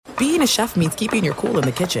being a chef means keeping your cool in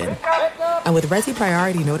the kitchen. And with Resi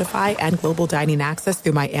Priority Notify and Global Dining Access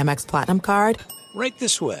through my Amex Platinum card, right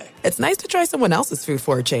this way. It's nice to try someone else's food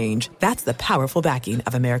for a change. That's the powerful backing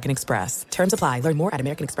of American Express. Terms apply. Learn more at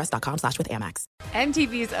americanexpress.com/withAmex.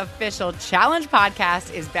 MTV's official Challenge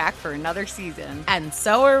podcast is back for another season. And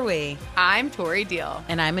so are we. I'm Tori Deal.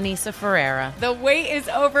 And I'm Anissa Ferreira. The wait is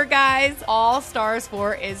over, guys. All Stars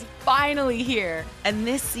 4 is finally here. And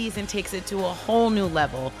this season takes it to a whole new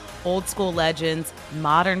level. Old school legends,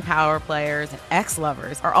 modern power players, and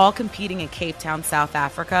ex-lovers are all competing in Cape Town, South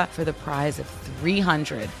Africa for the prize of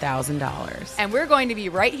 $300,000. And we're going to be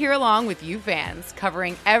right here along with you fans,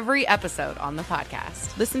 covering every episode on the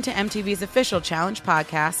podcast. Listen to MTV's official Challenge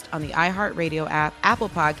podcast on the iHeartRadio app, Apple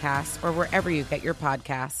Podcasts, or wherever you get your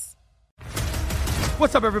podcasts.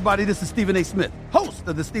 What's up, everybody? This is Stephen A. Smith, host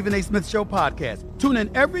of the Stephen A. Smith Show podcast. Tune in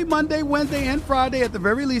every Monday, Wednesday, and Friday at the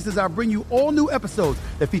very least as I bring you all new episodes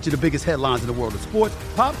that feature the biggest headlines in the world of sports,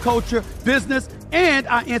 pop culture, business, and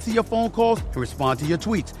I answer your phone calls and respond to your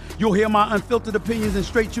tweets. You'll hear my unfiltered opinions and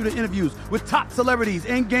straight-shooter interviews with top celebrities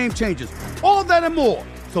and game changers. All of that and more.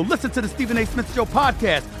 So listen to the Stephen A. Smith Show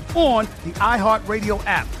podcast on the iHeartRadio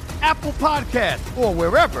app, Apple Podcasts, or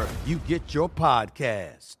wherever you get your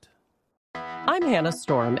podcast. I'm Hannah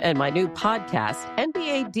Storm, and my new podcast,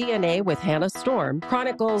 NBA DNA with Hannah Storm,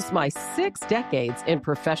 chronicles my 6 decades in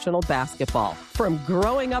professional basketball. From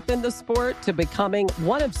growing up in the sport to becoming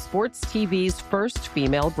one of sports TV's first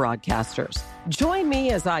female broadcasters. Join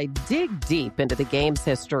me as I dig deep into the game's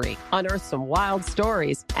history, unearth some wild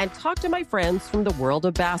stories, and talk to my friends from the world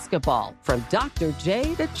of basketball, from Dr.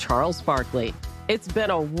 J to Charles Barkley. It's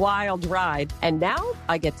been a wild ride, and now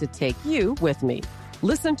I get to take you with me.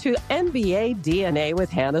 Listen to NBA DNA with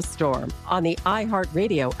Hannah Storm on the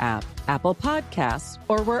iHeartRadio app, Apple Podcasts,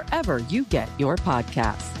 or wherever you get your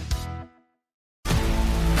podcasts.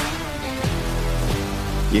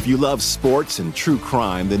 If you love sports and true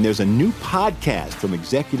crime, then there's a new podcast from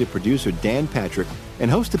executive producer Dan Patrick and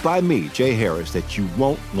hosted by me, Jay Harris, that you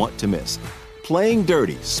won't want to miss. Playing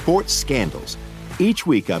Dirty: Sports Scandals. Each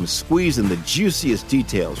week, I'm squeezing the juiciest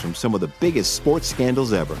details from some of the biggest sports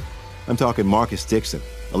scandals ever. I'm talking Marcus Dixon,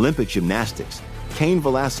 Olympic gymnastics, Cain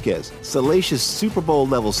Velasquez, salacious Super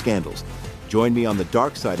Bowl-level scandals. Join me on the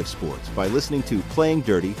dark side of sports by listening to Playing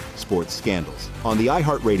Dirty: Sports Scandals on the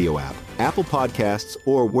iHeartRadio app, Apple Podcasts,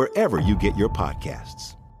 or wherever you get your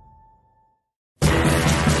podcasts.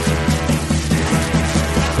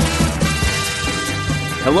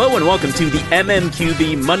 Hello and welcome to the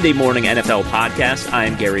MMQB Monday Morning NFL Podcast.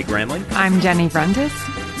 I'm Gary Gramling. I'm Jenny Frentis.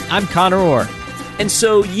 I'm Connor Orr. And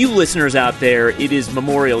so, you listeners out there, it is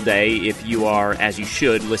Memorial Day if you are, as you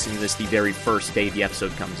should, listening to this the very first day the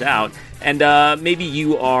episode comes out. And maybe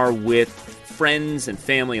you are with friends and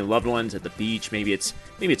family and loved ones at the beach. Maybe it's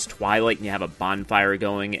twilight and you have a bonfire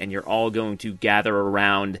going and you're all going to gather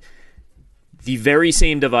around the very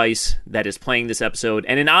same device that is playing this episode.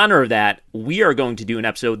 And in honor of that, we are going to do an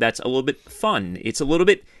episode that's a little bit fun. It's a little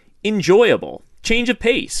bit enjoyable. Change of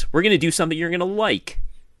pace. We're going to do something you're going to like.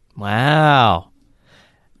 Wow.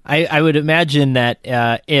 I would imagine that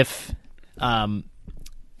if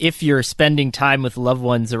you're spending time with loved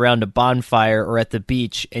ones around a bonfire or at the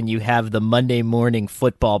beach and you have the Monday Morning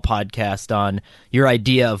Football podcast on, your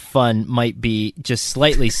idea of fun might be just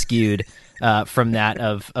slightly skewed from that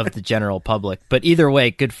of the general public. But either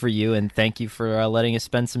way, good for you, and thank you for letting us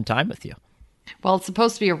spend some time with you. Well, it's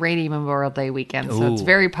supposed to be a rainy Memorial Day weekend, so Ooh. It's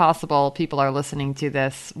very possible people are listening to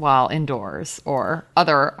this while indoors or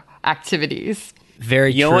other activities.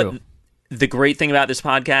 Very you true. know what? The great thing about this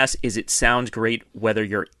podcast is it sounds great whether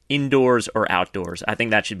you're indoors or outdoors. I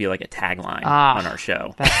think that should be like a tagline on our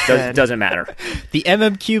show. Doesn't matter. The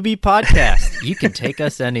MMQB podcast. You can take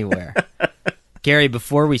us anywhere. Gary,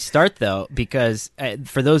 before we start, though, because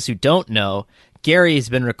for those who don't know, Gary has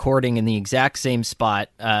been recording in the exact same spot.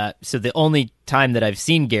 So the only time that I've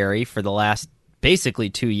seen Gary for the last basically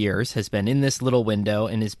 2 years has been in this little window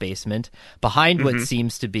in his basement behind what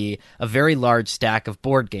seems to be a very large stack of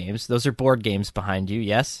board games. Those are board games behind you,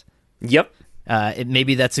 yes? Yep.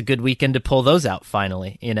 Maybe that's a good weekend to pull those out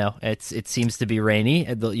finally. You know, it seems to be rainy.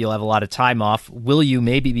 You'll have a lot of time off. Will you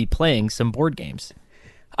maybe be playing some board games?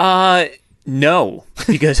 No,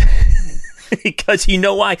 because because you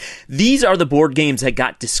know why? These are the board games that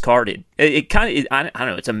got discarded. I don't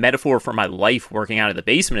know, it's a metaphor for my life working out of the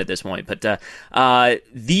basement at this point, but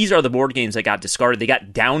these are the board games that got discarded. They got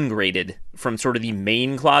downgraded from sort of the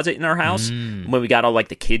main closet in our house when we got all like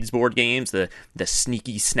the kids board games, the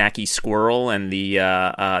Sneaky Snacky Squirrel and the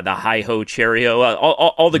Hi-Ho Cheerio,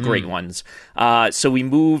 all the great ones. So we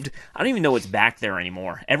moved. I don't even know what's back there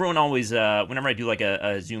anymore. Everyone always, whenever I do like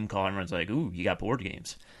a Zoom call, everyone's like, "Ooh, you got board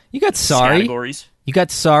games." You got Sorry. Categories. You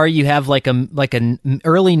got Sorry. You have like an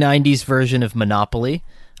early '90s version of Monopoly.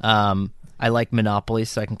 I like Monopoly,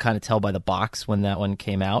 so I can kind of tell by the box when that one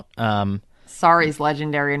came out. Sorry's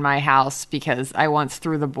legendary in my house because I once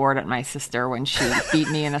threw the board at my sister when she beat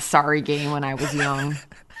me in a Sorry game when I was young.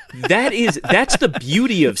 That's the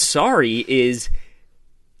beauty of Sorry is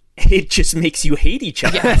it just makes you hate each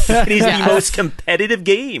other. Yes. It is the most competitive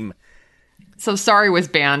game. So Sorry was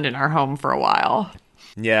banned in our home for a while.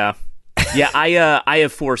 Yeah. Yeah, I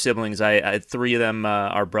have 4 siblings. I 3 of them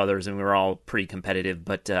are brothers, and we were all pretty competitive.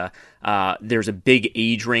 But there's a big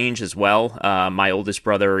age range as well. My oldest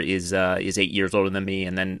brother is 8 years older than me,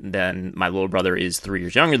 and then my little brother is 3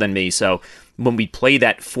 years younger than me. So when we play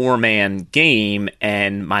that 4-man game,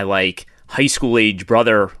 and my like high school age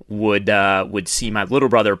brother would see my little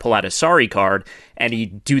brother pull out a Sorry card, and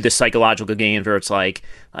he'd do the psychological games where it's like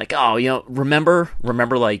oh, remember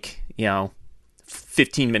like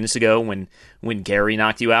 15 minutes ago when Gary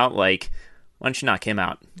knocked you out, like, why don't you knock him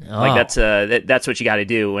out? Oh. Like that's what you got to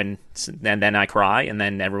do. And then I cry, and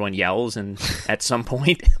then everyone yells, and at some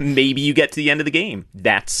point maybe you get to the end of the game.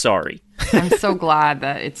 That's Sorry. I'm so glad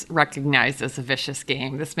that it's recognized as a vicious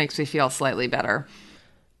game. This makes me feel slightly better.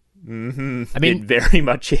 Mm-hmm. I mean, it very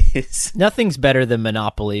much is. Nothing's better than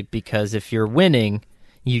Monopoly, because if you're winning,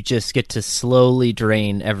 you just get to slowly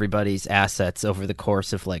drain everybody's assets over the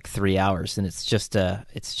course of like 3 hours, and it's just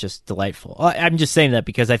delightful. I'm just saying that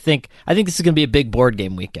because I think this is going to be a big board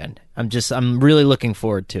game weekend. I'm really looking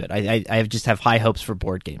forward to it. I just have high hopes for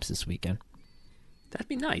board games this weekend. That'd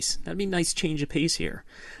be nice. That'd be a nice change of pace here.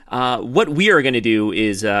 What we are going to do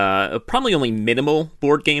is probably only minimal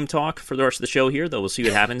board game talk for the rest of the show here, though we'll see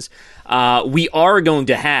what happens. We are going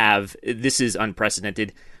to have, this is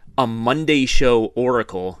unprecedented, a Monday show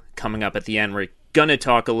oracle coming up at the end. We're going to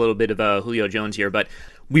talk a little bit about Julio Jones here, but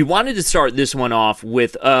we wanted to start this one off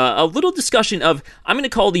with a little discussion of, I'm going to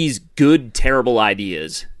call these good, terrible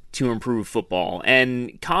ideas to improve football.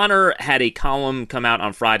 And Connor had a column come out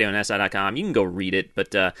on Friday on SI.com. You can go read it,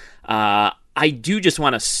 but I do just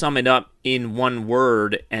want to sum it up in one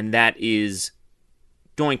word, and that is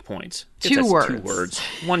doink points. 2 words. 2 words.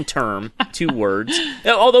 One term, 2 words.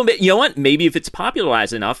 Although, you know what? Maybe if it's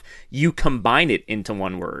popularized enough, you combine it into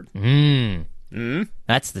one word.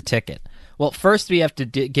 That's the ticket. Well, first we have to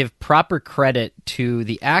give proper credit to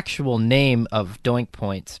the actual name of Doink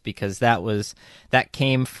Points, because that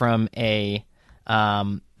came from a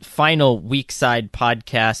final Weekside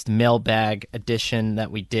podcast mailbag edition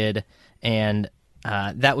that we did, and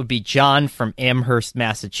that would be John from Amherst,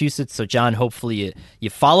 Massachusetts. So, John, hopefully you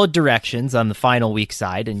followed directions on the final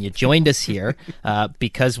Weekside and you joined us here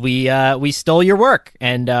because we stole your work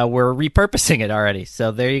and we're repurposing it already.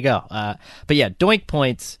 So there you go. But yeah, Doink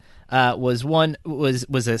Points was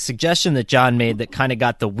a suggestion that John made that kind of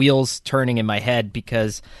got the wheels turning in my head,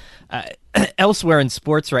 because elsewhere in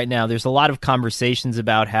sports right now, there's a lot of conversations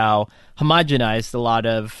about how homogenized a lot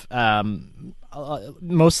of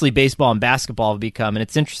mostly baseball and basketball have become. And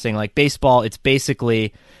it's interesting, like baseball, it's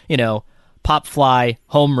basically, pop fly,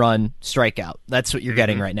 home run, strikeout. That's what you're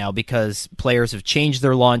getting right now, because players have changed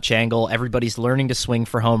their launch angle. Everybody's learning to swing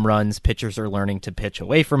for home runs. Pitchers are learning to pitch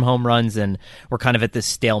away from home runs. And we're kind of at this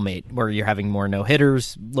stalemate where you're having more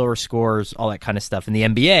no-hitters, lower scores, all that kind of stuff. In the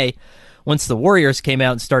NBA, once the Warriors came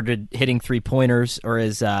out and started hitting three-pointers, or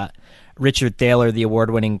as Richard Thaler, the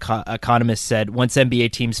award-winning economist, said, once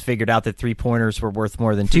NBA teams figured out that three-pointers were worth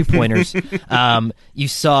more than two-pointers, you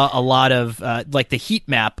saw a lot of, the heat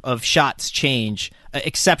map of shots change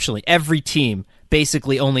exceptionally. Every team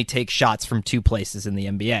basically only takes shots from 2 places in the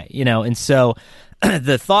NBA, and so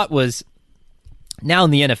the thought was, now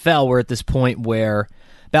in the NFL, we're at this point where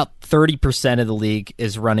about 30% of the league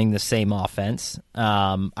is running the same offense.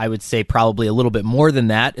 I would say probably a little bit more than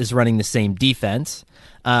that is running the same defense.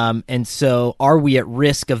 And so are we at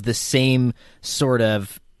risk of the same sort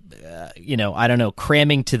of,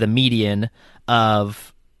 cramming to the median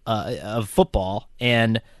of football?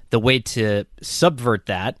 And the way to subvert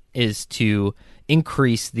that is to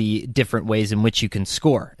increase the different ways in which you can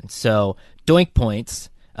score. And so Doink Points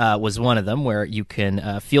was one of them, where you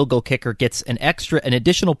can field goal kicker gets an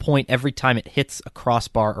additional point every time it hits a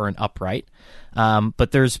crossbar or an upright.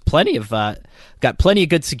 But there's plenty of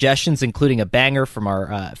good suggestions, including a banger from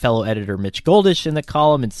our fellow editor Mitch Goldish in the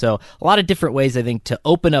column. And so a lot of different ways, I think, to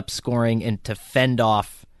open up scoring and to fend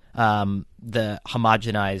off the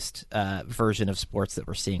homogenized version of sports that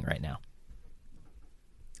we're seeing right now.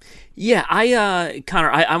 Yeah,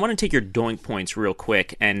 Connor, I want to take your doink points real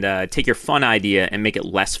quick and take your fun idea and make it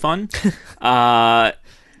less fun. I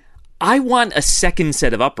want a second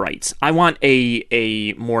set of uprights. I want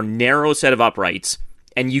a more narrow set of uprights,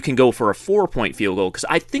 and you can go for a 4-point field goal, because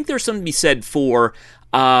I think there's something to be said for,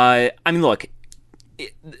 look,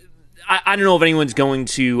 I don't know if anyone's going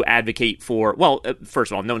to advocate for,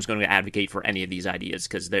 first of all, no one's going to advocate for any of these ideas,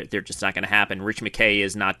 because they're just not going to happen. Rich McKay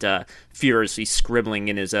is not furiously scribbling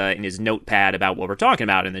in his notepad about what we're talking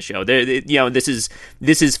about in the show. This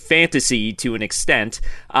is fantasy to an extent,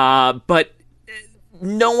 but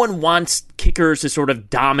no one wants kickers to sort of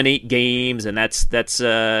dominate games, and that's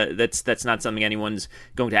not something anyone's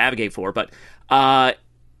going to advocate for. But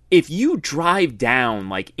if you drive down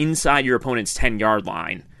like inside your opponent's 10-yard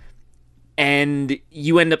line, and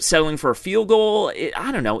you end up settling for a field goal,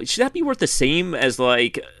 I don't know. Should that be worth the same as,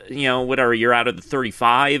 like, whatever, you're out of the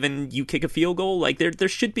 35 and you kick a field goal? Like, there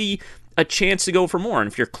should be a chance to go for more.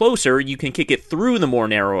 And if you're closer, you can kick it through the more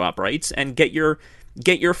narrow uprights and get your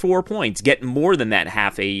 4 points. Get more than that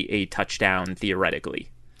half a touchdown, theoretically.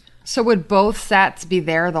 So would both sets be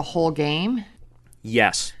there the whole game?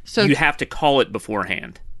 Yes. So you have to call it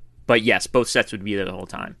beforehand. But yes, both sets would be there the whole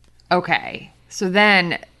time. Okay. So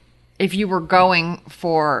then, if you were going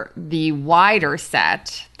for the wider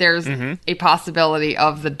set, there's a possibility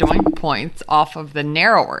of the doink points off of the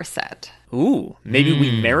narrower set. Ooh, maybe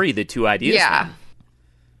we marry the two ideas. Yeah. Then.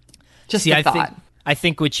 Just a thought. I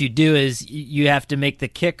think what you do is you have to make the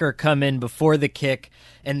kicker come in before the kick,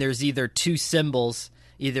 and there's either two symbols.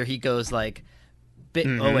 Either he goes like,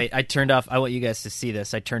 oh wait, I turned off. I want you guys to see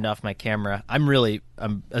this. I turned off my camera. I'm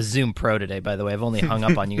a Zoom pro today, by the way. I've only hung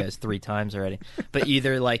up on you guys 3 times already. But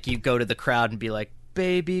either like you go to the crowd and be like,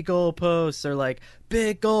 baby goalposts, or like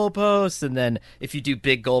big goalposts, and then if you do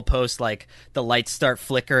big goalposts, like the lights start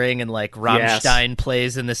flickering and like Rammstein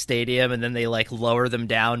plays in the stadium, and then they like lower them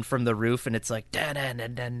down from the roof, and it's like dan,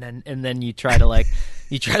 and then you try to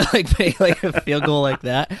make like a field goal like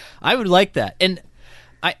that. I would like that. And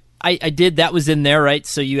I did. That was in there, right?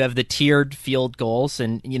 So you have the tiered field goals,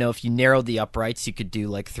 and if you narrowed the uprights, you could do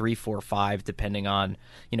like 3, 4, 5, depending on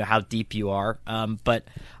how deep you are. But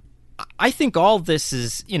I think all of this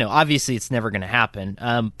is obviously it's never going to happen.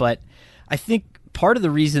 But I think part of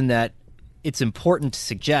the reason that it's important to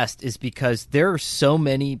suggest is because there are so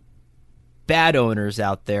many bad owners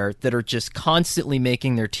out there that are just constantly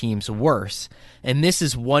making their teams worse, and this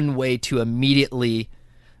is one way to immediately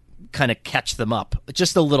kind of catch them up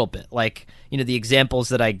just a little bit. Like, the examples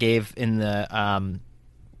that I gave in the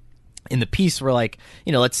piece were like,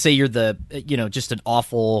 let's say you're the, just an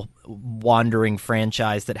awful wandering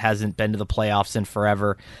franchise that hasn't been to the playoffs in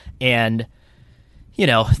forever. And,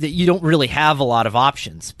 that you don't really have a lot of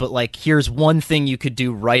options, but like, here's one thing you could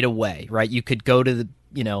do right away, right? You could go to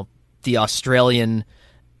the Australian,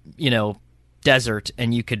 desert,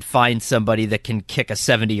 and you could find somebody that can kick a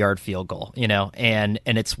 70-yard field goal, and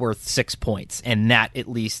it's worth 6 points, and that at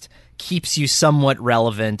least keeps you somewhat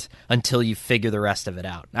relevant until you figure the rest of it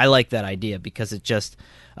out. I like that idea because it just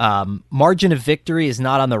margin of victory is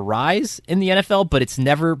not on the rise in the NFL, but it's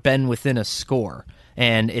never been within a score,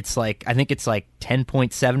 and it's like, I think it's like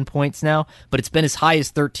 10.7 points now, but it's been as high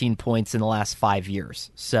as 13 points in the last 5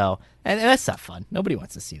 years. So, and that's not fun. Nobody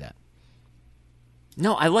wants to see that.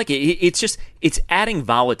 No, I like it. It's adding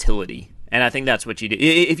volatility, and I think that's what you do.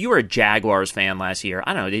 If you were a Jaguars fan last year,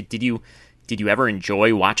 I don't know, did you ever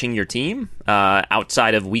enjoy watching your team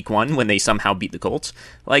outside of Week 1 when they somehow beat the Colts?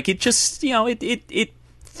 Like, it just it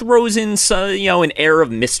throws in an air of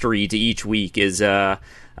mystery to each week. Is are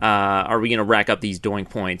we going to rack up these doink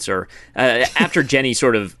points? Or after Jenny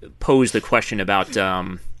sort of posed the question about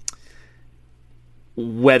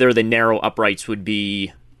whether the narrow uprights would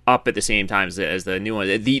be up at the same time as the new one.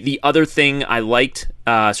 The other thing I liked,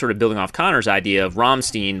 sort of building off Connor's idea of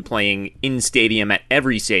Rammstein playing in stadium at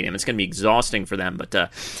every stadium. It's going to be exhausting for them, but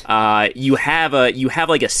you have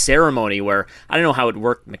like a ceremony where, I don't know how it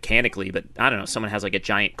worked mechanically, but I don't know, someone has like a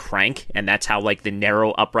giant crank, and that's how like the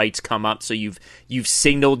narrow uprights come up. So you've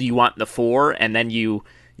signaled you want the 4, and then you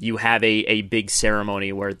have a big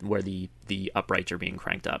ceremony where the uprights are being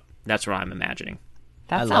cranked up. That's what I'm imagining.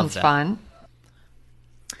 That sounds fun.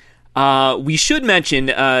 We should mention,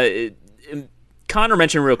 Connor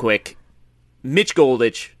mentioned real quick, Mitch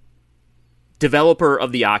Goldich, developer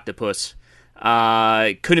of the Octopus,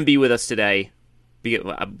 couldn't be with us today.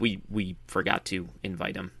 We forgot to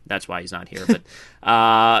invite him. That's why he's not here.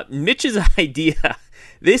 But Mitch's idea,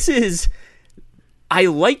 I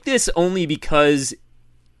like this only because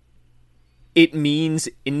it means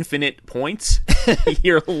infinite points.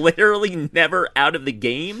 You're literally never out of the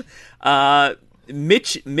game.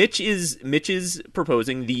 Mitch is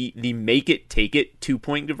proposing the make it take it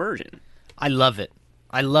 2-point conversion. I love it.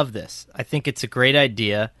 I love this. I think it's a great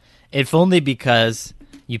idea. If only because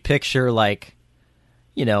you picture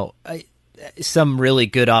some really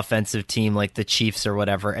good offensive team like the Chiefs or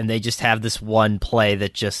whatever, and they just have this one play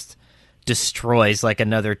that just destroys like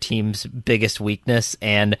another team's biggest weakness,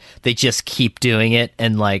 and they just keep doing it,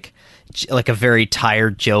 and like a very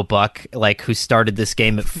tired Joe Buck, like who started this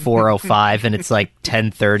game at 4:05 and it's like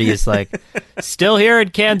 10:30, is like still here in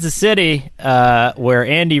Kansas City, where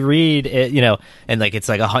Andy Reid, and like it's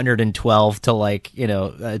like 112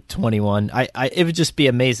 to 21. It would just be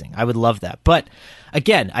amazing. I would love that. But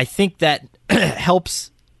again, I think that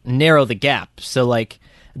helps narrow the gap. So like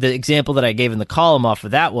the example that I gave in the column off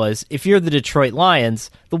of that was, if you're the Detroit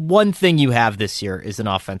Lions, the one thing you have this year is an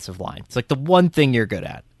offensive line. It's like the one thing you're good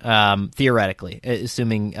at, theoretically,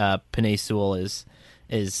 assuming Penei Sewell is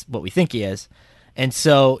what we think he is. And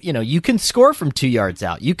so, you can score from 2 yards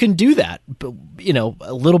out. You can do that, but,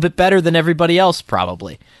 a little bit better than everybody else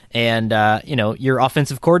probably. And, your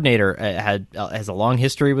offensive coordinator has a long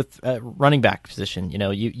history with running back position.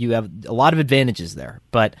 You have a lot of advantages there,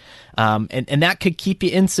 but, and that could keep you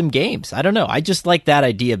in some games. I don't know. I just like that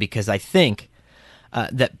idea because I think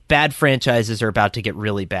that bad franchises are about to get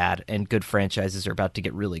really bad and good franchises are about to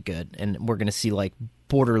get really good. And we're going to see like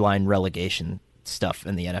borderline relegation stuff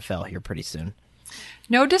in the NFL here pretty soon.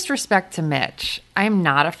 No disrespect to Mitch, I'm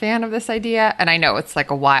not a fan of this idea, and I know it's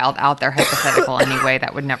like a wild out there hypothetical anyway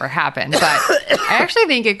that would never happen, but I actually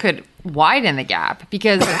think it could widen the gap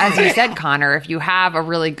because, as you said, Connor, if you have a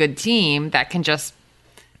really good team that can just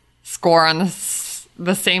score on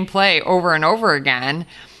the same play over and over again,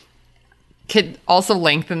 could also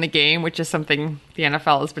lengthen the game, which is something the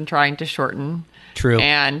NFL has been trying to shorten. True.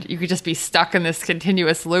 And you could just be stuck in this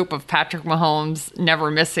continuous loop of Patrick Mahomes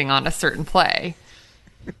never missing on a certain play.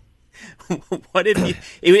 What if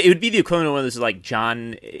it would be the equivalent of one of those like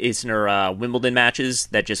John Isner Wimbledon matches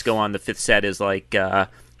that just go on. The fifth set is like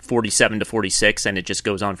 47-46, and it just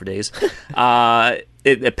goes on for days. Patrick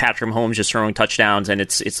Mahomes just throwing touchdowns, and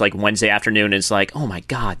it's like Wednesday afternoon. And it's like, oh my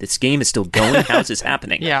god, this game is still going. How's this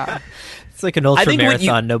happening? Yeah, it's like an ultra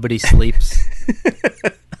marathon. Nobody sleeps.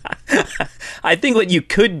 I think what you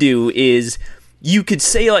could do is you could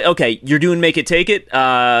say, like, okay, you're doing make it, take it.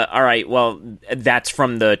 All right, well, that's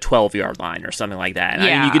from the 12-yard line or something like that. Yeah.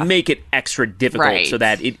 I mean, you could make it extra difficult so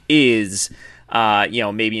that it is,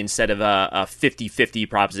 maybe instead of a 50-50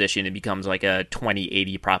 proposition, it becomes like a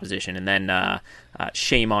 20-80 proposition. And then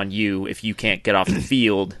shame on you if you can't get off the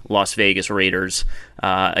field, Las Vegas Raiders,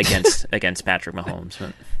 against Patrick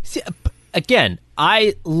Mahomes. See, again,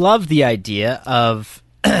 I love the idea of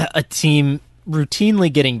a team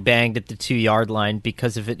routinely getting banged at the 2-yard line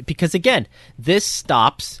because of it. Because again, this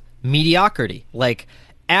stops mediocrity. Like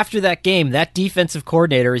after that game, that defensive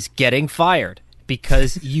coordinator is getting fired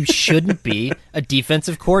because you shouldn't be a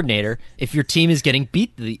defensive coordinator if your team is getting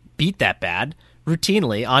beat that bad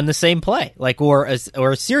routinely on the same play, like or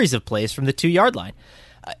a series of plays from the 2-yard line.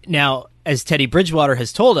 Now, as Teddy Bridgewater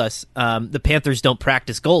has told us, the Panthers don't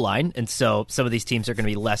practice goal line, and so some of these teams are going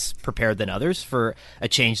to be less prepared than others for a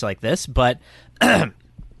change like this. But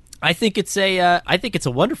I think it's a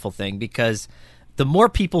wonderful thing because the more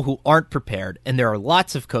people who aren't prepared, and there are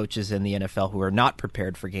lots of coaches in the NFL who are not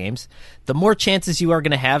prepared for games, the more chances you are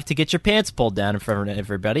going to have to get your pants pulled down in front of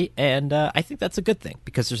everybody. And I think that's a good thing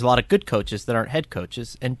because there's a lot of good coaches that aren't head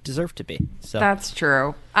coaches and deserve to be. So that's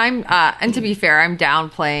true. And to be fair, I'm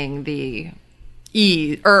downplaying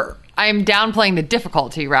I'm downplaying the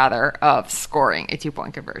difficulty rather of scoring a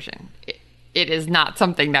 2-point conversion. It is not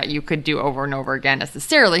something that you could do over and over again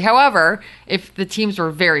necessarily. However, if the teams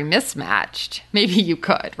were very mismatched, maybe you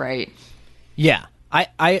could, right? Yeah.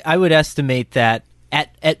 I would estimate that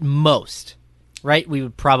at most, right, we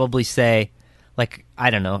would probably say, like, I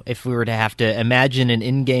don't know, if we were to have to imagine an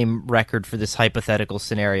in-game record for this hypothetical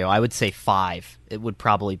scenario, I would say 5. It would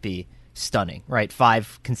probably be stunning, right?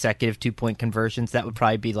 5 consecutive 2-point conversions. That would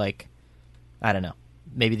probably be like, I don't know,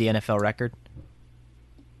 maybe the NFL record.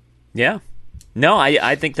 Yeah. No,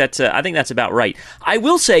 I think that's about right. I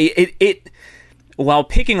will say it while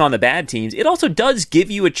picking on the bad teams, it also does give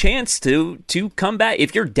you a chance to come back.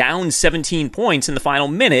 If you're down 17 points in the final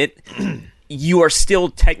minute, you are still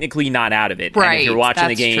technically not out of it. Right. And if you're watching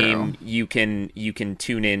the true. game, you can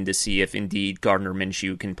tune in to see if indeed Gardner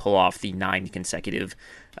Minshew can pull off the 9 consecutive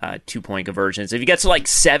 2-point conversions. If he gets to like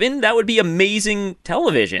 7, that would be amazing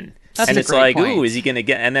television. That's it's a great like, point. ooh, is he going to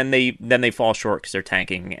get? And then they fall short because they're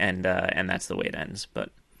tanking, and that's the way it ends.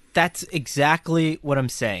 But That's exactly what I'm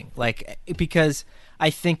saying. Like, because I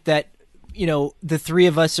think that, the three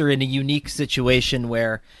of us are in a unique situation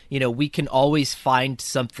where, we can always find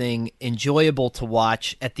something enjoyable to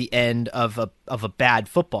watch at the end of a bad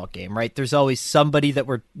football game, right? There's always somebody that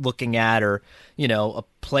we're looking at, or, a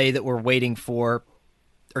play that we're waiting for,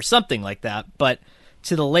 or something like that. But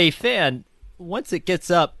to the lay fan, once it gets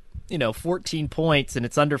up, 14 points and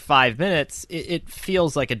it's under 5 minutes, it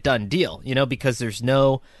feels like a done deal, because there's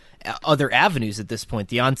no other avenues at this point.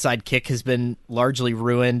 The onside kick has been largely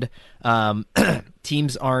ruined.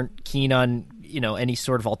 Teams aren't keen on, any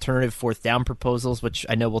sort of alternative fourth down proposals, which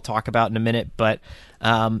I know we'll talk about in a minute. But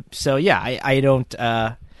so, yeah, I don't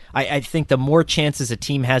I think the more chances a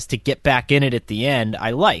team has to get back in it at the end,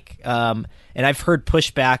 I like. And I've heard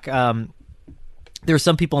pushback. There were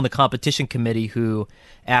some people in the competition committee who,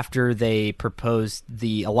 after they proposed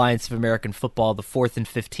the Alliance of American Football, the 4th and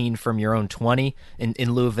 15 from your own 20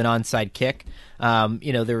 in lieu of an onside kick,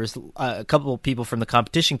 there was a couple of people from the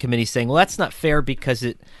competition committee saying, well, that's not fair because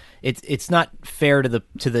it's not fair to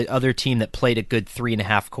the other team that played a good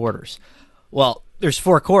 3.5 quarters. Well, there's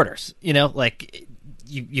 4 quarters,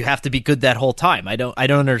 You have to be good that whole time. I don't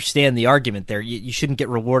understand the argument there. You shouldn't get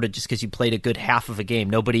rewarded just because you played a good half of a game.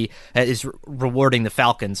 Nobody is rewarding the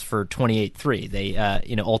Falcons for 28-3. They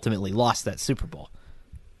ultimately lost that Super Bowl.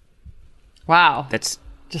 Wow, that's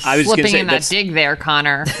just slipping in that dig there,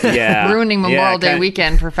 Connor. Yeah, ruining Memorial Day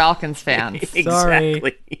weekend for Falcons fans. Exactly.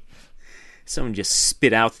 Sorry. Someone just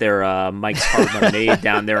spit out their Mike's Hard Lemonade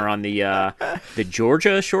down there on the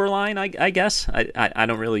Georgia shoreline, I guess. I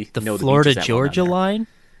don't really know the Florida-Georgia line?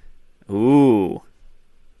 Ooh.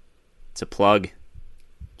 It's a plug.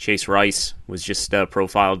 Chase Rice was just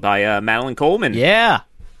profiled by Madeline Coleman. Yeah.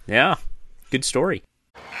 Yeah. Good story.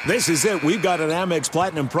 This is it. We've got an Amex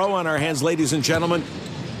Platinum Pro on our hands, ladies and gentlemen.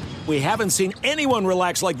 We haven't seen anyone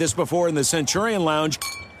relax like this before in the Centurion Lounge.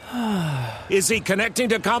 Is he connecting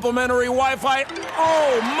to complimentary Wi-Fi?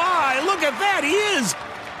 Oh, my! Look at that! He is!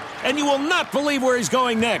 And you will not believe where he's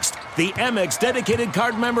going next. The Amex dedicated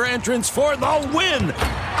card member entrance for the win!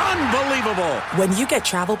 Unbelievable! When you get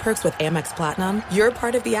travel perks with Amex Platinum, you're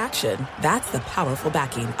part of the action. That's the powerful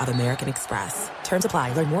backing of American Express. Terms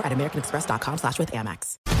apply. Learn more at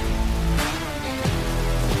americanexpress.com/withAmex.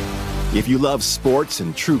 If you love sports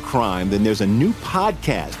and true crime, then there's a new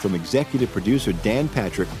podcast from executive producer Dan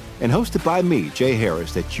Patrick and hosted by me, Jay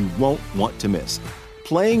Harris, that you won't want to miss.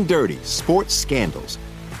 Playing Dirty: Sports Scandals.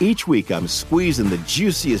 Each week, I'm squeezing the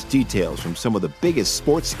juiciest details from some of the biggest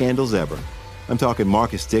sports scandals ever. I'm talking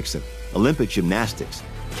Marcus Dixon, Olympic gymnastics,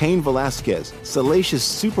 Cain Velasquez, salacious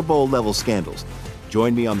Super Bowl-level scandals.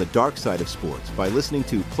 Join me on the dark side of sports by listening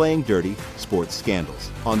to Playing Dirty: Sports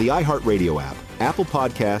Scandals on the iHeartRadio app, Apple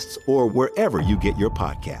Podcasts, or wherever you get your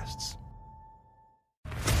podcasts.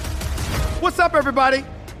 What's up, everybody?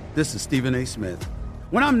 This is Stephen A. Smith.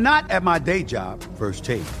 When I'm not at my day job, First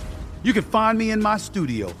Take, you can find me in my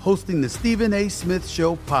studio hosting the Stephen A. Smith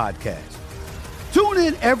Show podcast. Tune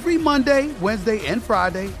in every Monday, Wednesday, and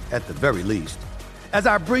Friday, at the very least, as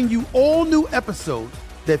I bring you all new episodes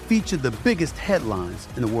that feature the biggest headlines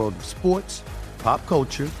in the world of sports, pop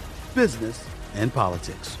culture, business, and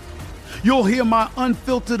politics. You'll hear my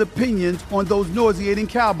unfiltered opinions on those nauseating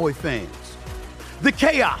Cowboy fans, the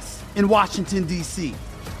chaos in Washington, D.C.,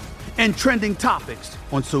 and trending topics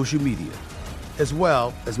on social media, as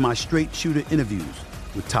well as my straight shooter interviews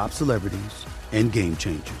with top celebrities and game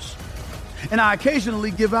changers. And I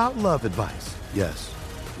occasionally give out love advice. Yes,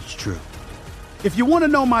 it's true. If you want to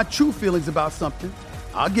know my true feelings about something,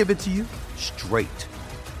 I'll give it to you straight.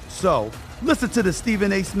 So listen to the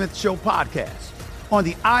Stephen A. Smith Show podcast on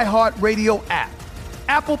the iHeartRadio app,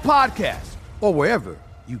 Apple Podcasts, or wherever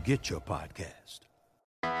you get your podcast.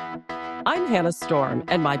 I'm Hannah Storm,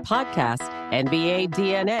 and my podcast, NBA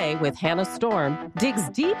DNA with Hannah Storm, digs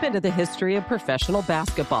deep into the history of professional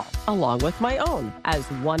basketball, along with my own, as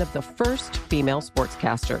one of the first female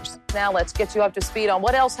sportscasters. Now let's get you up to speed on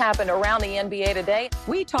what else happened around the NBA today.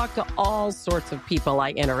 We talk to all sorts of people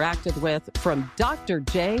I interacted with, from Dr.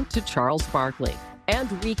 J to Charles Barkley, and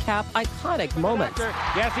recap iconic moments.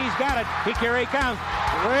 Yes, he's got it. Here he comes.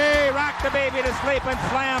 Way rock the baby to sleep and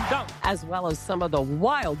slam dunk. As well as some of the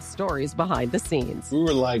wild stories behind the scenes. We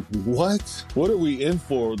were like, what? What are we in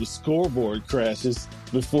for? The scoreboard crashes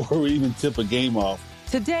before we even tip a game off.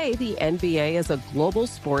 Today, the NBA is a global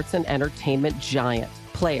sports and entertainment giant.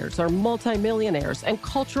 Players are multimillionaires and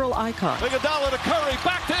cultural icons. Iguodala to Curry,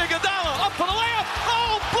 back to Iguodala, up for the layup.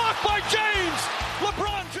 Oh, blocked by James.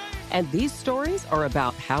 LeBron James. And these stories are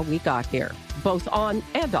about how we got here, both on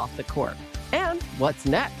and off the court. And what's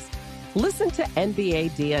next? Listen to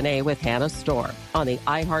NBA DNA with Hannah Storm on the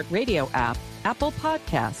iHeartRadio app, Apple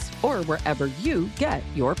Podcasts, or wherever you get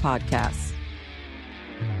your podcasts.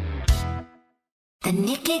 The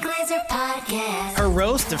Nikki Glazer Podcast. Her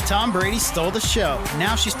roast of Tom Brady stole the show.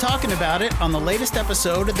 Now she's talking about it on the latest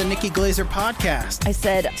episode of the Nikki Glazer Podcast. I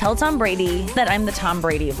said, tell Tom Brady that I'm the Tom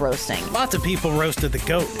Brady of roasting. Lots of people roasted the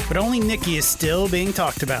GOAT, but only Nikki is still being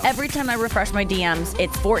talked about. Every time I refresh my DMs,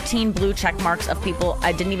 it's 14 blue check marks of people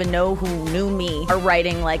I didn't even know who knew me are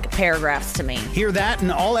writing like paragraphs to me. Hear that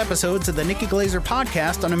in all episodes of the Nikki Glazer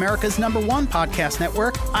Podcast on America's #1 podcast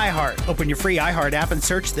network, iHeart. Open your free iHeart app and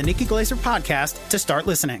search the Nikki Glazer Podcast to start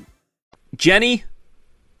listening. Jenny,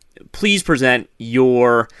 please present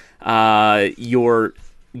your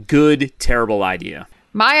good, terrible idea.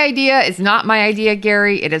 My idea is not my idea,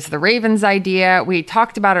 Gary. It is the Ravens' idea. We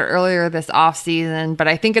talked about it earlier this offseason, but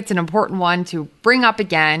I think it's an important one to bring up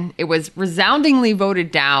again. It was resoundingly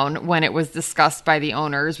voted down when it was discussed by the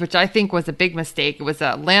owners, which I think was a big mistake. It was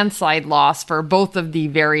a landslide loss for both of the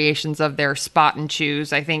variations of their spot and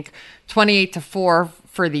choose. I think 28-4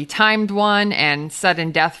 for the timed one, and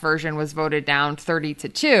sudden death version was voted down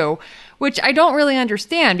 30-2, which I don't really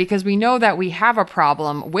understand because we know that we have a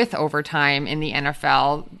problem with overtime in the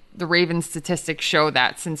NFL. The Ravens statistics show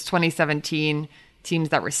that since 2017, teams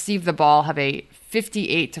that receive the ball have a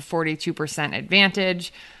 58-42%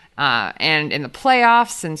 advantage. And in the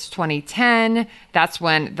playoffs since 2010, that's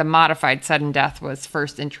when the modified sudden death was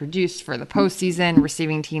first introduced for the postseason.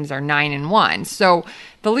 Receiving teams are 9-1. So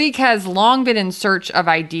the league has long been in search of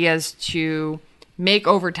ideas to make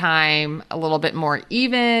overtime a little bit more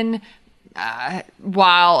even,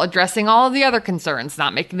 while addressing all of the other concerns,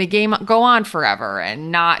 not making the game go on forever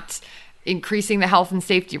and not increasing the health and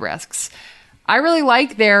safety risks. I really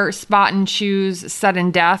like their spot and choose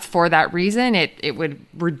sudden death for that reason. It would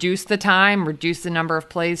reduce the time, reduce the number of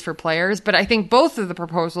plays for players. But I think both of the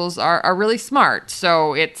proposals are really smart.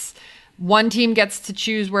 So it's one team gets to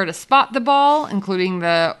choose where to spot the ball, including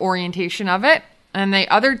the orientation of it. And the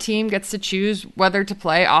other team gets to choose whether to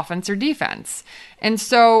play offense or defense. And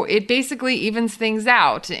so it basically evens things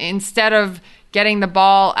out. Instead of getting the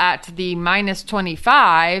ball at the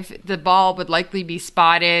 -25, the ball would likely be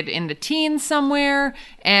spotted in the teens somewhere.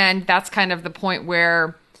 And that's kind of the point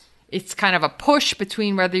where it's kind of a push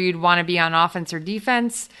between whether you'd want to be on offense or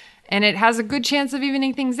defense. And it has a good chance of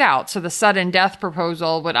evening things out. So the sudden death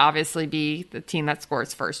proposal would obviously be the team that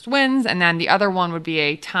scores first wins. And then the other one would be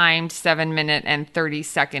a timed 7-minute and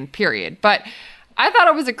 30-second period. But I thought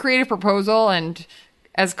it was a creative proposal, and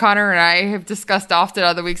as Connor and I have discussed often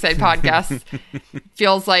on the Weekside podcast,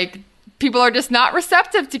 feels like people are just not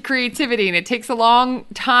receptive to creativity, and it takes a long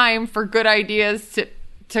time for good ideas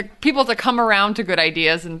to people to come around to good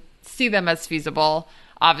ideas and see them as feasible.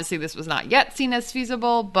 Obviously, this was not yet seen as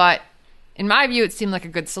feasible, but in my view, it seemed like a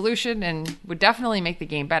good solution and would definitely make the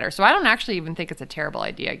game better. So I don't actually even think it's a terrible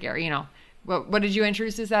idea, Gary. You know, what did you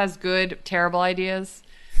introduce this as? Good, terrible ideas?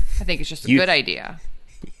 I think it's just a good idea.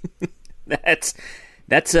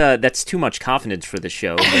 That's too much confidence for the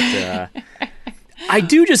show. But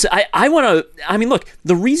I want to. I mean, look,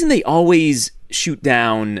 the reason they always shoot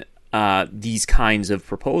down these kinds of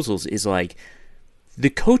proposals is like the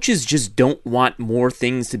coaches just don't want more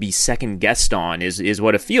things to be second guessed on. Is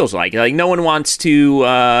what it feels like. Like no one wants to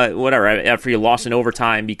whatever after you lost in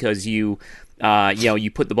overtime because you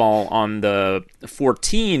put the ball on the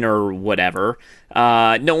 14 or whatever.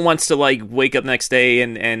 No one wants to like wake up next day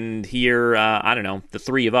and hear, I don't know, the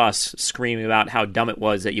three of us screaming about how dumb it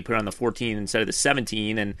was that you put it on the 14 instead of the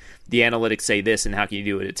 17 and the analytics say this and how can you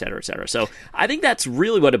do it, et cetera, et cetera. So I think that's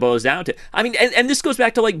really what it boils down to. I mean, and this goes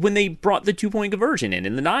back to like when they brought the 2-point conversion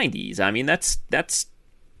in the 90s. I mean, that's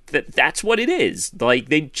what it is. Like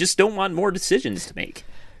they just don't want more decisions to make.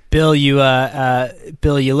 Bill, you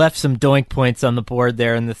left some doink points on the board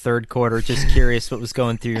there in the third quarter. Just curious what was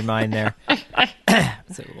going through your mind there.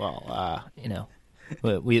 So,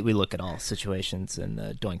 we look at all situations, and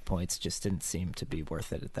the doink points just didn't seem to be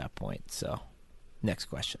worth it at that point. So, next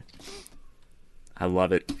question. I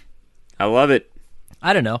love it. I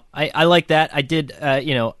don't know. I like that. I did.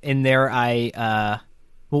 In there,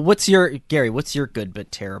 what's your good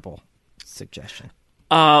but terrible suggestion?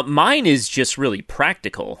 Mine is just really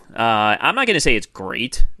practical. I'm not going to say it's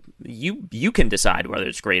great. You can decide whether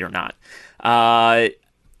it's great or not.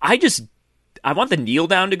 I want the kneel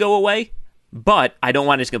down to go away, but I don't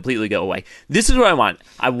want it to completely go away. This is what I want.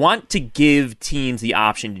 I want to give teams the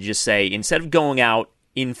option to just say, instead of going out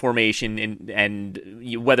in formation and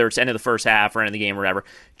whether it's end of the first half or end of the game or whatever,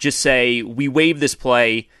 just say, we waive this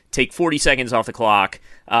play, take 40 seconds off the clock,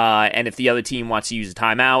 and if the other team wants to use a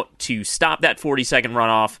timeout to stop that 40-second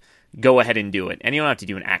runoff, go ahead and do it. And you don't have to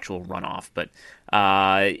do an actual runoff, but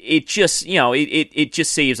it just, it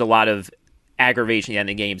just saves a lot of aggravation at the end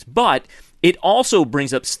of games. But it also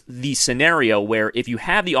brings up the scenario where if you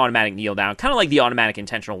have the automatic kneel down, kind of like the automatic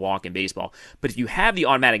intentional walk in baseball, but if you have the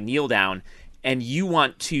automatic kneel down and you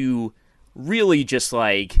want to really just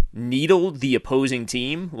like needle the opposing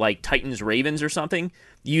team, like Titans Ravens or something,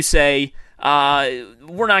 you say,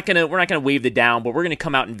 we're not gonna wave the down, but we're gonna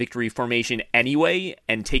come out in victory formation anyway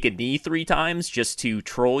and take a knee 3 times just to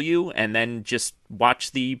troll you, and then just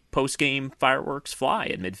watch the post game fireworks fly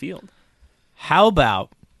at midfield. How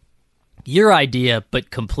about your idea,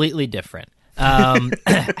 but completely different?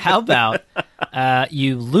 How about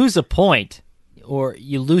you lose a point, or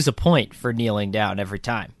you lose a point for kneeling down every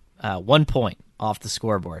time? 1 point off the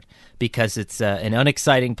scoreboard because it's an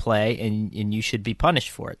unexciting play and you should be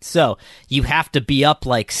punished for it. So you have to be up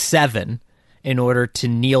like 7 in order to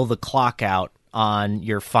kneel the clock out on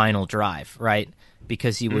your final drive, right?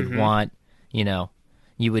 Because you would want,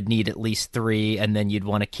 you would need at least 3, and then you'd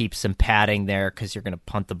want to keep some padding there because you're going to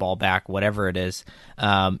punt the ball back, whatever it is.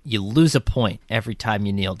 You lose a point every time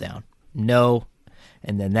you kneel down. No,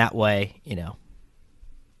 and then that way,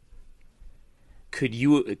 Could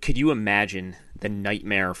you imagine the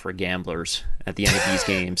nightmare for gamblers at the end of these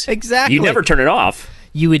games? Exactly. You never turn it off.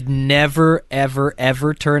 You would never, ever,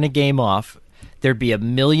 ever turn a game off. There'd be a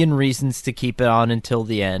million reasons to keep it on until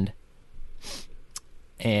the end.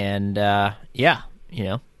 And, And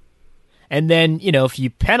then, if you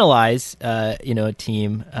penalize, a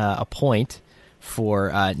team a point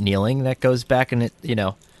for kneeling, that goes back and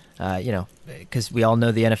because we all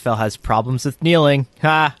know the NFL has problems with kneeling.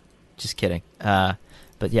 Ha! Just kidding.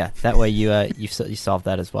 But yeah, that way you solve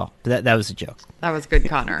that as well. But that was a joke. That was good,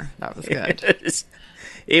 Connor. That was good.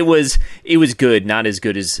 It was good. Not as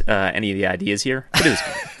good as any of the ideas here, but it was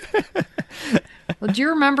good. Well, do you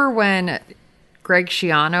remember when Greg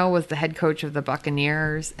Schiano was the head coach of the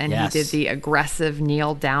Buccaneers, and Yes. he did the aggressive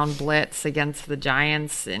kneel down blitz against the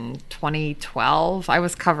Giants in 2012? I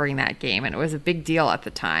was covering that game, and it was a big deal at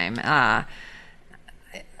the time. I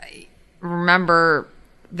remember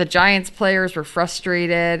the Giants players were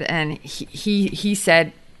frustrated, and he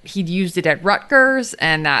said he'd used it at Rutgers,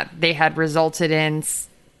 and that they had resulted in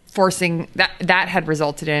forcing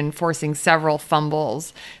several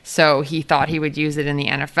fumbles. So he thought he would use it in the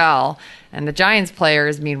NFL. And the Giants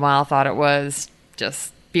players, meanwhile, thought it was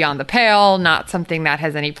just beyond the pale, not something that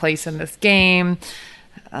has any place in this game.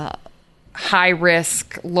 High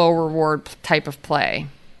risk, low reward type of play.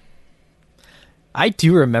 I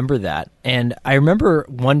do remember that, and I remember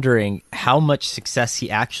wondering how much success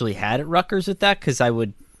he actually had at Rutgers with that, because I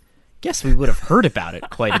would guess we would have heard about it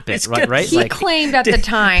quite a bit, right? He claimed at the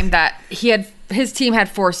time that his team had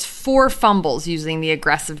forced 4 fumbles using the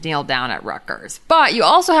aggressive kneel down at Rutgers. But you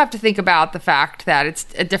also have to think about the fact that it's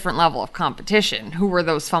a different level of competition. Who were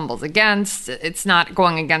those fumbles against? It's not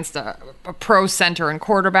going against a pro center and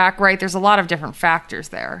quarterback, right? There's a lot of different factors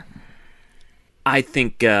there. I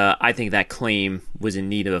think that claim was in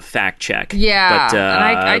need of a fact check. Yeah, but,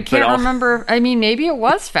 and I can't remember. I mean, maybe it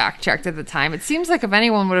was fact checked at the time. It seems like if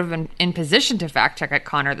anyone would have been in position to fact check it,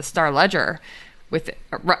 Connor, the Star Ledger with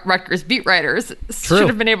Rutgers beat writers should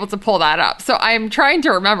have been able to pull that up. So I'm trying to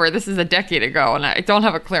remember. This is a decade ago, and I don't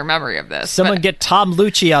have a clear memory of this. Someone get Tom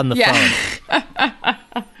Lucci on the phone.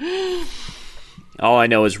 All I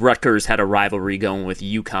know is Rutgers had a rivalry going with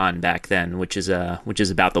UConn back then, which is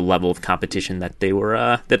about the level of competition that they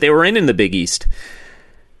were in the Big East.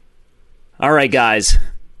 All right, guys,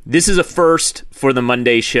 this is a first for the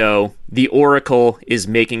Monday show. The Oracle is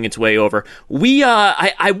making its way over.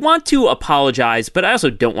 I want to apologize, but I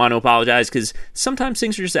also don't want to apologize because sometimes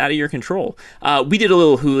things are just out of your control. We did a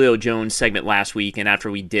little Julio Jones segment last week, and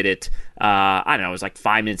after we did it, I don't know, it was like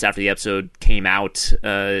 5 minutes after the episode came out,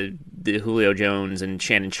 the Julio Jones and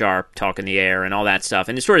Shannon Sharp talk in the air and all that stuff,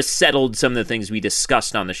 and it sort of settled some of the things we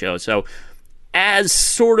discussed on the show. So as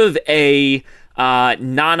sort of a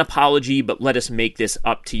non-apology, but let us make this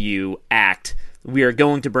up to you act, we are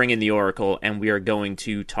going to bring in the Oracle, and we are going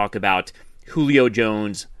to talk about Julio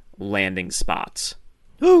Jones landing spots.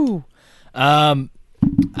 Ooh. I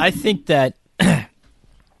think that I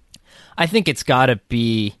think it's got to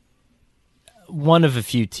be one of a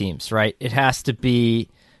few teams, right? It has to be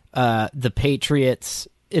the Patriots.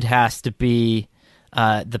 It has to be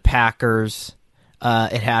the Packers.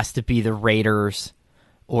 It has to be the Raiders,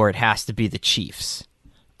 or it has to be the Chiefs.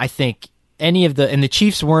 I think any of and the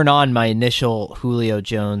Chiefs weren't on my initial Julio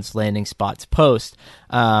Jones landing spots post,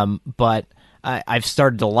 but I've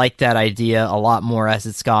started to like that idea a lot more as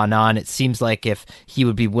it's gone on. It seems like if he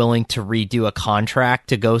would be willing to redo a contract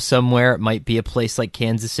to go somewhere, it might be a place like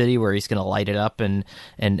Kansas City where he's going to light it up and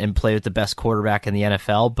play with the best quarterback in the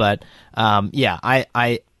NFL. But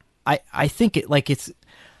I think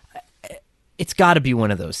it's got to be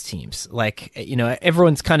one of those teams. Like,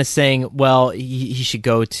 everyone's kind of saying, well, he should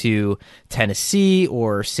go to Tennessee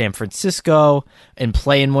or San Francisco and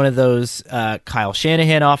play in one of those Kyle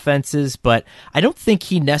Shanahan offenses, but I don't think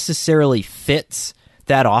he necessarily fits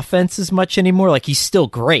that offense as much anymore. Like, he's still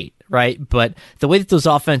great, right? But the way that those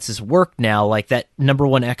offenses work now, like that number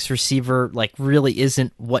one X receiver, like really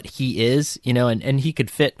isn't what he is, and he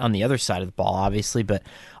could fit on the other side of the ball, obviously, but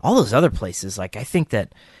all those other places, like I think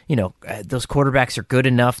that, those quarterbacks are good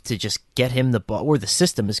enough to just get him the ball, or the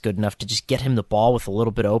system is good enough to just get him the ball with a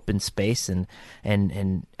little bit of open space. And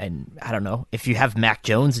I don't know, if you have Mac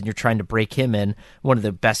Jones and you're trying to break him in, one of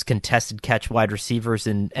the best contested catch wide receivers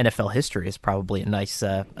in NFL history is probably a nice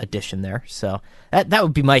addition there. So that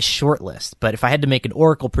would be my short list. But if I had to make an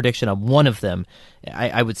Oracle prediction on one of them,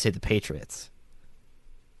 I would say the Patriots.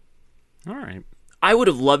 All right. I would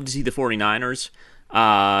have loved to see the 49ers.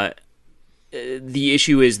 The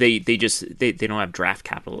issue is they don't have draft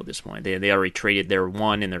capital at this point. They already traded their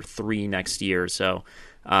 1 and their 3 next year, so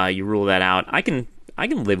you rule that out. I can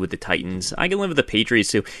live with the Titans. I can live with the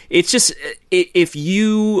Patriots too. It's just if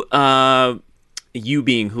you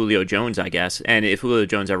being Julio Jones, I guess, and if Julio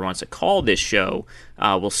Jones ever wants to call this show,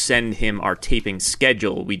 we'll send him our taping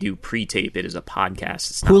schedule. We do pre-tape it as a podcast.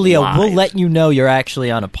 It's not Julio, live. we'll let you know you're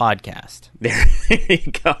actually on a podcast. There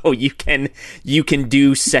you go. You can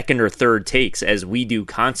do second or third takes as we do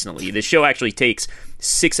constantly. The show actually takes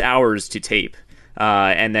 6 hours to tape,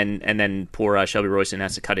 and then poor Shelby Royston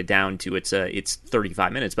has to cut it down to it's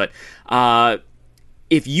 35 minutes. But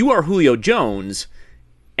if you are Julio Jones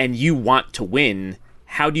and you want to win,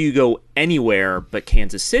 how do you go anywhere but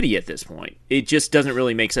Kansas City at this point? It just doesn't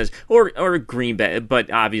really make sense. Or Green Bay,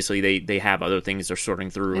 but obviously they have other things they're sorting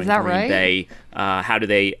through in Green Bay. How do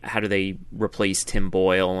they replace Tim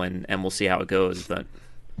Boyle, and we'll see how it goes. But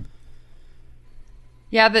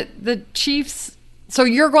yeah, the Chiefs. So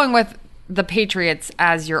you're going with the Patriots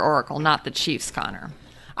as your Oracle, not the Chiefs, Connor.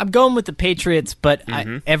 I'm going with the Patriots, but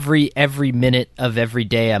every minute of every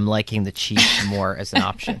day I'm liking the Chiefs more as an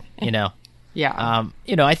option, Yeah.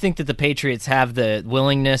 I think that the Patriots have the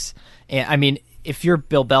willingness. And I mean, if you're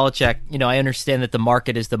Bill Belichick, I understand that the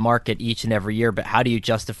market is the market each and every year, but how do you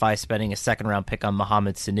justify spending a second-round pick on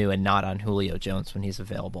Mohamed Sanu and not on Julio Jones when he's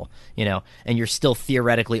available? And you're still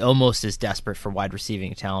theoretically almost as desperate for wide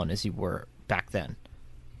receiving talent as you were back then.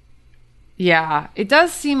 Yeah, it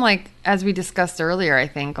does seem like, as we discussed earlier, I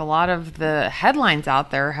think a lot of the headlines out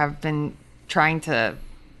there have been trying to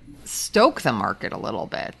stoke the market a little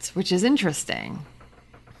bit, which is interesting.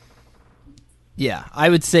 Yeah, I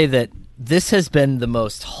would say that this has been the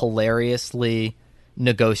most hilariously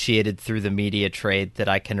negotiated through the media trade that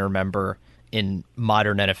I can remember in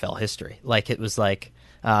modern NFL history. Like, it was like,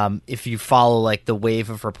 if you follow like the wave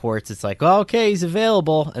of reports, it's like, oh, okay, he's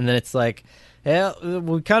available. And then it's like, yeah,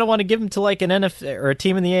 we kind of want to give him to like an NFL or a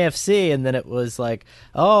team in the AFC, and then it was like,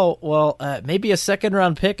 oh, well, maybe a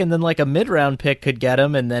second-round pick, and then like a mid-round pick could get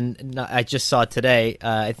him. And then I just saw today,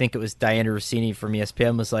 I think it was Diana Rossini from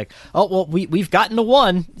ESPN was like, oh, well, we've gotten a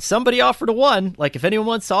 1. Somebody offered a 1. Like, if anyone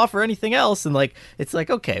wants to offer anything else, and like it's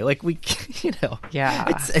like, okay, like we, yeah,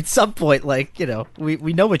 it's at some point, like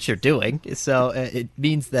we know what you're doing, so it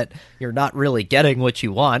means that you're not really getting what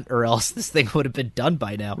you want, or else this thing would have been done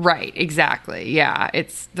by now. Right, exactly. Yeah,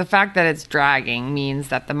 it's the fact that it's dragging means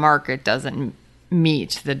that the market doesn't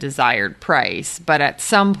meet the desired price. But at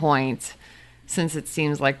some point, since it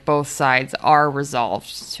seems like both sides are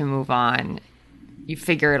resolved to move on, you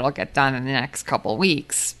figure it'll get done in the next couple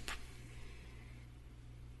weeks.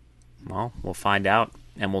 Well, we'll find out,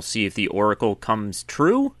 and we'll see if the Oracle comes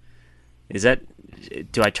true. Is that,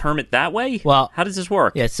 do I term it that way? Well, how does this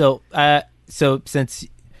work? Yeah, so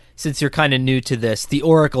since you're kind of new to this, the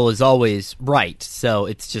Oracle is always right. So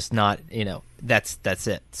it's just not, that's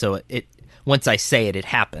it. So it once I say it, it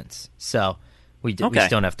happens. So we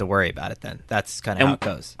just don't have to worry about it then. That's kind of how it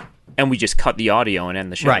goes. And we just cut the audio and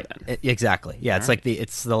end the show. Right. Then. Exactly. Yeah. It's like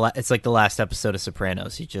it's like the last episode of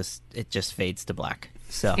Sopranos. It just fades to black.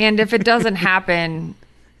 So. And if it doesn't happen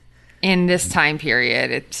in this time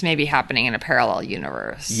period, it's maybe happening in a parallel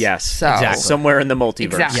universe. Yes. So exactly. Somewhere in the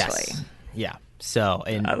multiverse. Exactly. Yes. Yeah. So,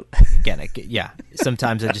 and again,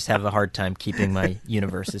 sometimes I just have a hard time keeping my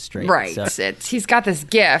universes straight. Right. So. He's got this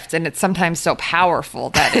gift, and it's sometimes so powerful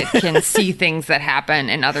that it can see things that happen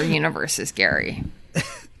in other universes, Gary.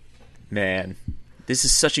 Man, This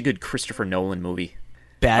is such a good Christopher Nolan movie.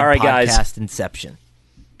 Bad All right, podcast guys. Inception.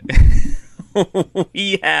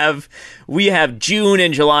 we have June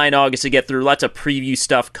and July and August to get through. Lots of preview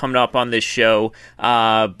stuff coming up on this show.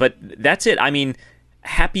 But that's it. I mean,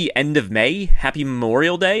 happy end of May. Happy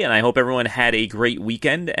Memorial Day. And I hope everyone had a great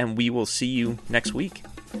weekend. And we will see you next week.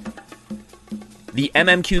 The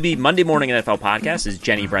MMQB Monday Morning NFL Podcast is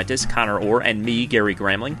Jenny Brentis, Connor Orr, and me, Gary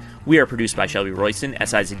Gramling. We are produced by Shelby Royston.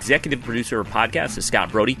 SI's executive producer of podcasts is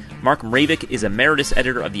Scott Brody. Mark Mravik is emeritus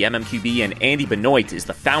editor of the MMQB, and Andy Benoit is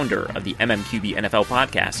the founder of the MMQB NFL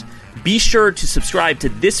Podcast. Be sure to subscribe to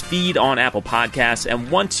this feed on Apple Podcasts,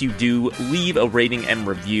 and once you do, leave a rating and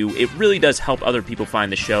review. It really does help other people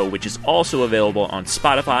find the show, which is also available on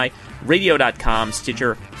Spotify, Radio.com,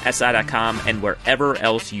 Stitcher, SI.com, and wherever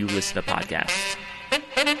else you listen to podcasts.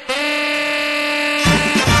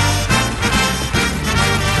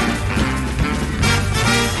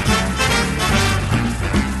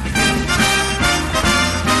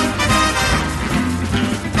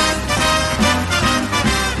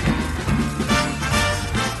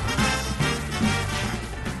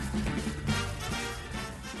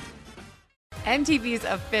 MTV's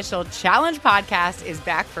official Challenge podcast is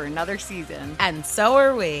back for another season. And so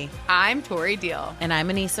are we. I'm Tori Deal. And I'm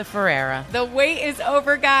Anissa Ferreira. The wait is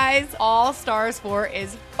over, guys. All Stars 4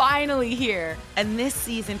 is finally here. And this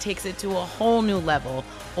season takes it to a whole new level.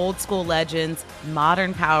 Old school legends,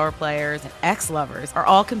 modern power players, and ex-lovers are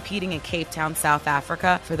all competing in Cape Town, South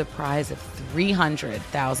Africa for the prize of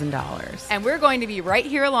 $300,000. And we're going to be right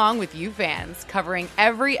here along with you fans, covering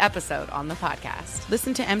every episode on the podcast.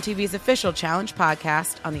 Listen to MTV's official Challenge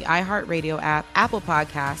podcast on the iHeartRadio app, Apple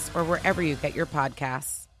Podcasts, or wherever you get your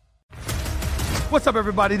podcasts. What's up,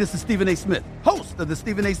 everybody? This is Stephen A. Smith, host of the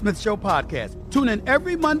Stephen A. Smith Show podcast. Tune in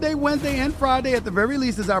every Monday, Wednesday, and Friday at the very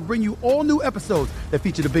least as I bring you all new episodes that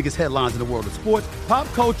feature the biggest headlines in the world of sports, pop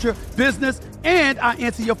culture, business, and I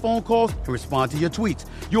answer your phone calls and respond to your tweets.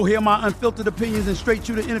 You'll hear my unfiltered opinions and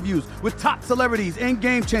straight-shooter interviews with top celebrities and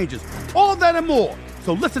game changers. All of that and more.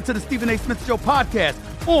 So listen to the Stephen A. Smith Show podcast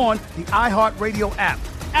on the iHeartRadio app,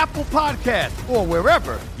 Apple Podcasts, or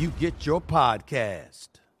wherever you get your podcast.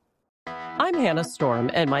 I'm Hannah Storm,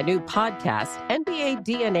 and my new podcast, NBA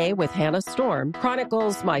DNA with Hannah Storm,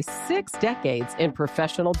 chronicles my 6 decades in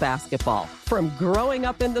professional basketball. From growing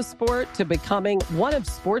up in the sport to becoming one of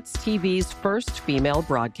sports TV's first female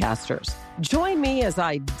broadcasters. Join me as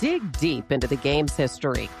I dig deep into the game's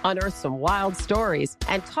history, unearth some wild stories,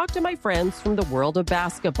 and talk to my friends from the world of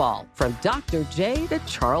basketball, from Dr. J to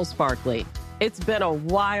Charles Barkley. It's been a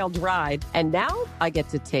wild ride, and now I get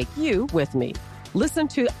to take you with me. Listen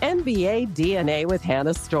to NBA DNA with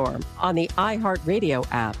Hannah Storm on the iHeartRadio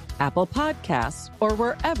app, Apple Podcasts, or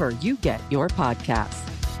wherever you get your podcasts.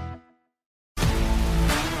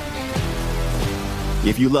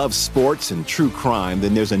 If you love sports and true crime,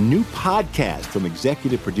 then there's a new podcast from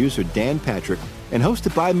executive producer Dan Patrick and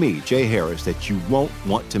hosted by me, Jay Harris, that you won't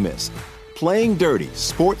want to miss. Playing Dirty: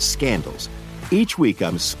 Sports Scandals. Each week,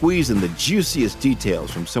 I'm squeezing the juiciest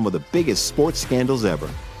details from some of the biggest sports scandals ever.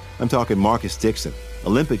 I'm talking Marcus Dixon,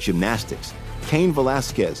 Olympic gymnastics, Cain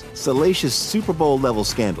Velasquez, salacious Super Bowl-level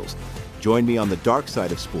scandals. Join me on the dark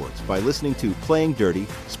side of sports by listening to Playing Dirty: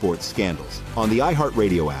 Sports Scandals on the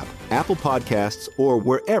iHeartRadio app, Apple Podcasts, or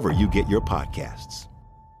wherever you get your podcasts.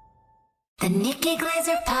 The Nikki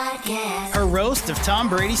Glaser Podcast. Her roast of Tom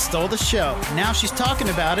Brady stole the show. Now she's talking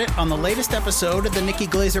about it on the latest episode of the Nikki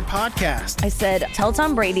Glaser Podcast. I said, tell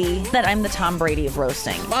Tom Brady that I'm the Tom Brady of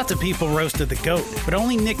roasting. Lots of people roasted the GOAT, but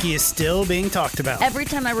only Nikki is still being talked about. Every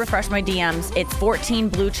time I refresh my DMs, it's 14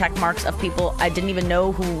 blue check marks of people I didn't even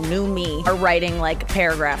know who knew me are writing like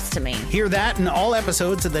paragraphs to me. Hear that in all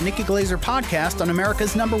episodes of the Nikki Glaser Podcast on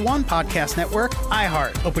America's #1 podcast network,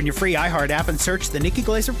 iHeart. Open your free iHeart app and search the Nikki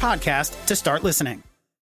Glaser Podcast to start listening.